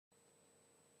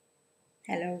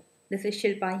Hello, this is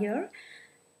Shilpa here.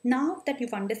 Now that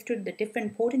you've understood the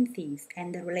different potencies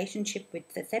and the relationship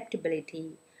with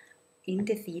susceptibility in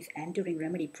disease and during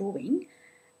remedy proving,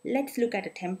 let's look at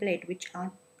a template which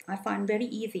I find very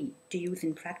easy to use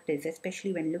in practice,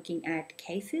 especially when looking at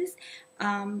cases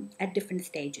at different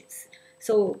stages.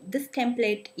 So this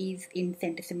template is in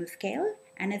centesimal scale,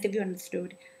 and as if you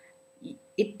understood,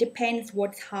 it depends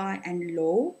what's high and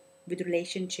low with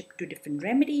relationship to different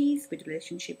remedies, with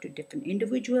relationship to different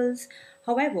individuals.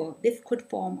 However, this could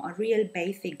form a real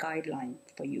basic guideline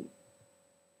for you.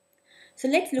 So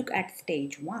let's look at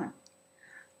stage one.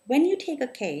 When you take a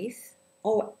case,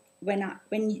 or when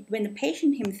the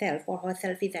patient himself or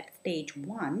herself is at stage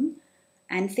one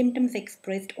and symptoms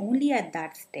expressed only at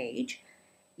that stage,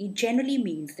 it generally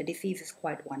means the disease is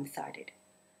quite one-sided.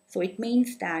 So it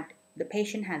means that the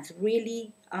patient has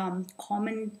really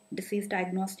common disease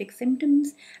diagnostic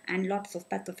symptoms and lots of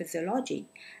pathophysiology.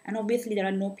 And obviously there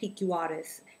are no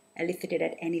PQRS elicited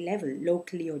at any level,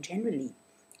 locally or generally.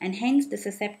 And hence the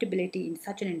susceptibility in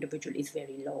such an individual is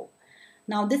very low.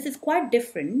 Now this is quite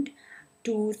different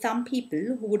to some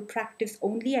people who would practice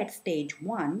only at stage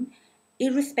one,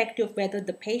 irrespective of whether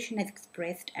the patient has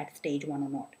expressed at stage one or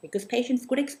not. Because patients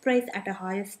could express at a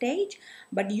higher stage,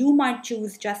 but you might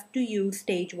choose just to use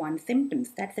stage one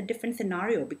symptoms. That's a different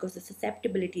scenario because the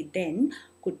susceptibility then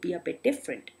could be a bit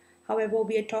different. However,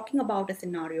 we are talking about a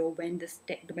scenario when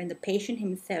the patient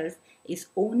himself is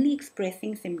only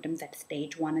expressing symptoms at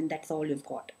stage one, and that's all you've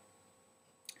got.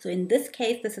 So in this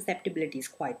case, the susceptibility is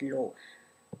quite low.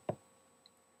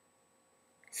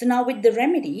 So now with the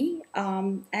remedy,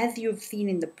 as you've seen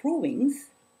in the provings,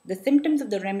 the symptoms of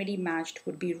the remedy matched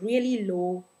would be really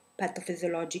low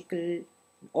pathophysiological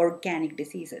organic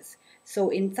diseases. So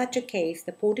in such a case,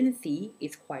 the potency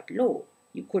is quite low.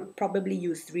 You could probably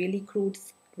use really crude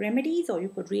remedies, or you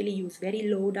could really use very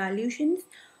low dilutions,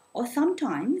 or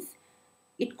sometimes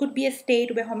it could be a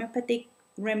state where homeopathic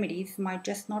remedies might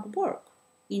just not work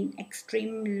in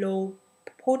extreme low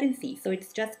potency. So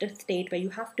it's just a state where you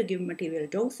have to give material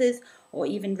doses or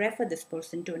even refer this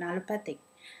person to an allopathic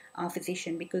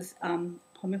physician because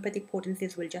homeopathic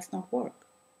potencies will just not work.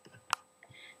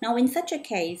 Now, in such a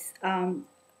case,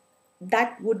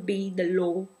 that would be the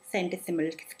low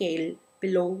centesimal scale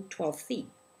below 12C.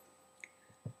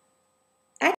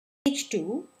 At stage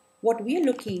 2, what we are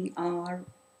looking are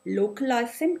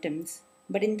localized symptoms,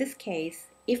 but in this case,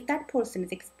 if that person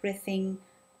is expressing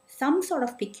some sort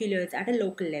of peculiars at a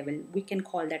local level, we can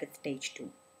call that a stage 2.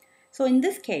 So in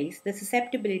this case, the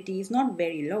susceptibility is not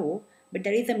very low, but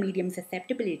there is a medium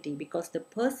susceptibility because the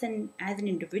person as an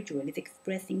individual is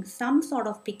expressing some sort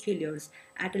of peculiars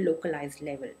at a localized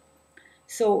level.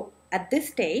 So at this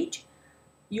stage,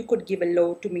 you could give a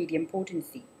low to medium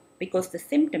potency because the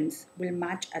symptoms will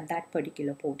match at that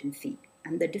particular potency,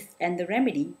 and the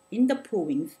remedy in the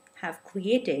provings have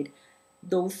created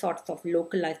those sorts of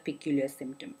localized peculiar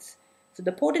symptoms. So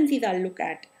the potencies I'll look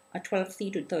at are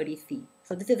 12C to 30C.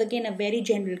 So this is again a very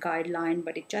general guideline,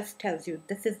 but it just tells you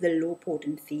this is the low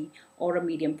potency or a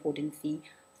medium potency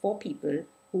for people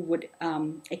who would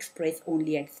express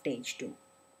only at stage 2.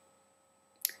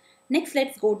 Next,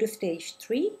 let's go to stage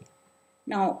 3.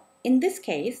 Now, in this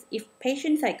case, if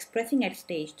patients are expressing at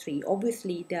stage 3,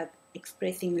 obviously they are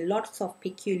expressing lots of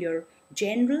peculiar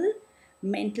general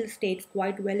mental states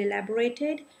quite well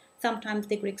elaborated. Sometimes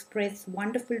they could express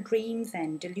wonderful dreams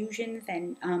and delusions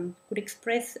and could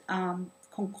express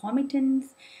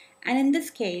concomitants. And in this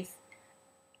case,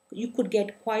 you could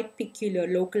get quite peculiar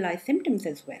localized symptoms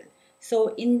as well.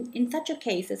 So in such a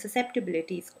case, the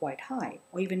susceptibility is quite high,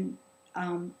 or even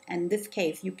in this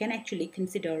case, you can actually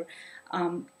consider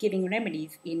giving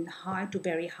remedies in high to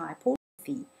very high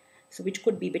potency, so which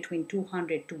could be between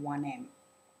 200 to 1M.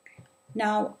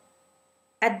 Now,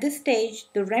 at this stage,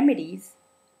 the remedies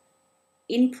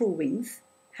in provings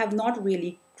have not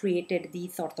really created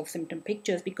these sorts of symptom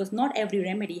pictures because not every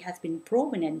remedy has been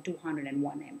proven in 200 and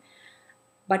 1M.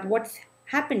 But what's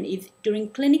happened is during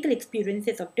clinical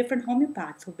experiences of different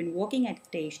homeopaths who've been working at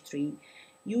stage 3,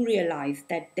 you realize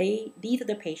that these are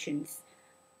the patients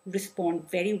respond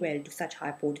very well to such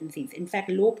high potencies. In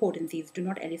fact, low potencies do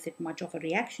not elicit much of a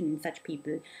reaction in such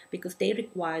people because they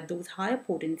require those higher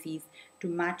potencies to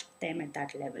match them at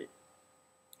that level.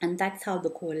 And that's how the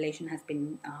correlation has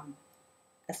been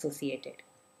associated.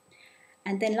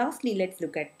 And then lastly, let's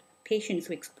look at patients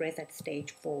who express at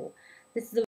stage 4. This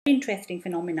is a very interesting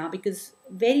phenomena because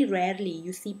very rarely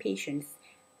you see patients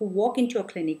who walk into a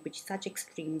clinic with such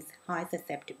extremes high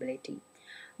susceptibility.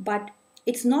 But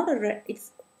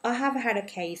I have had a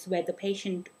case where the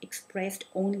patient expressed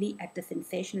only at the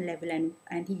sensation level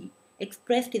and he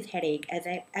expressed his headache as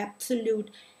an absolute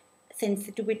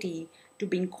sensitivity to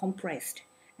being compressed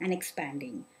and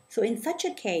expanding. So, in such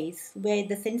a case where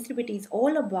the sensitivity is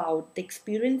all about the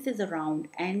experiences around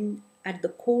and at the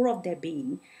core of their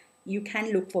being, you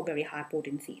can look for very high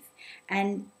potencies.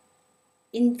 And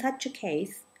in such a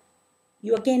case,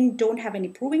 you again don't have any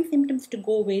proving symptoms to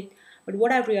go with. But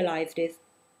what I've realized is,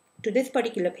 to this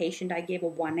particular patient, I gave a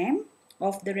 1M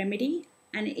of the remedy,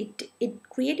 and it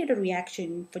created a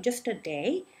reaction for just a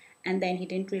day, and then he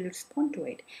didn't really respond to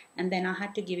it. And then I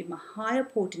had to give him a higher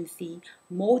potency,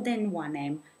 more than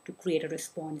 1M, to create a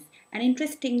response. And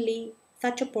interestingly,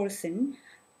 such a person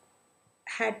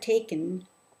had taken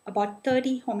about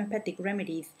 30 homeopathic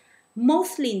remedies,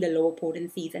 mostly in the lower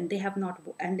potencies, and they had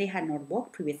not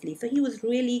worked previously. So he was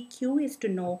really curious to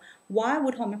know, why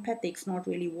would homeopathics not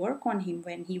really work on him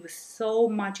when he was so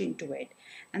much into it.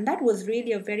 And that was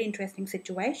really a very interesting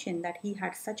situation, that he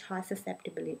had such high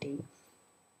susceptibility.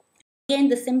 Again,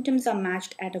 the symptoms are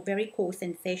matched at a very core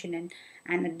sensation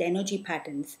and at the energy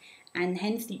patterns, and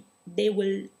hence they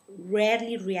will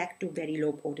rarely react to very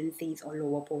low potencies or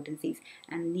lower potencies,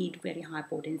 and need very high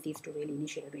potencies to really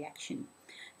initiate a reaction.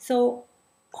 So,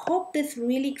 hope this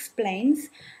really explains.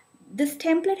 This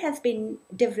template has been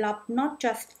developed not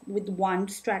just with one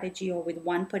strategy or with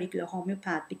one particular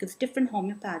homeopath, because different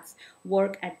homeopaths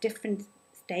work at different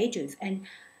stages, and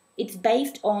it's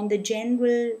based on the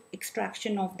general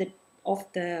extraction of the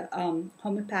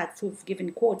homeopaths who've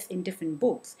given quotes in different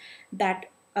books, that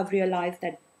I've realized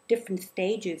that different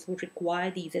stages would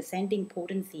require these ascending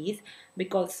potencies,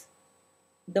 because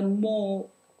the more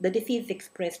the disease is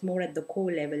expressed more at the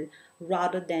core level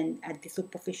rather than at the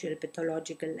superficial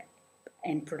pathological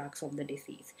end products of the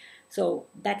disease. So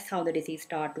that's how the disease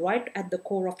starts, right at the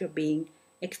core of your being,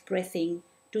 expressing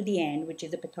to the end, which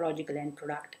is the pathological end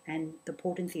product, and the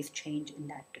potencies change in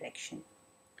that direction.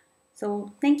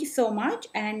 So thank you so much,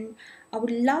 and I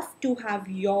would love to have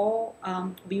your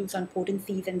views on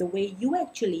potencies and the way you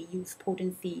actually use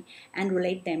potency and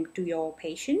relate them to your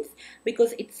patients,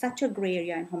 because it's such a gray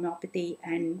area in homeopathy,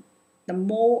 and the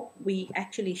more we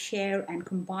actually share and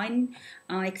combine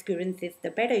our experiences, the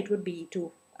better it would be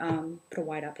to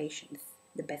provide our patients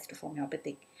the best of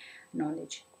homeopathic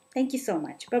knowledge. Thank you so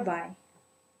much. Bye-bye.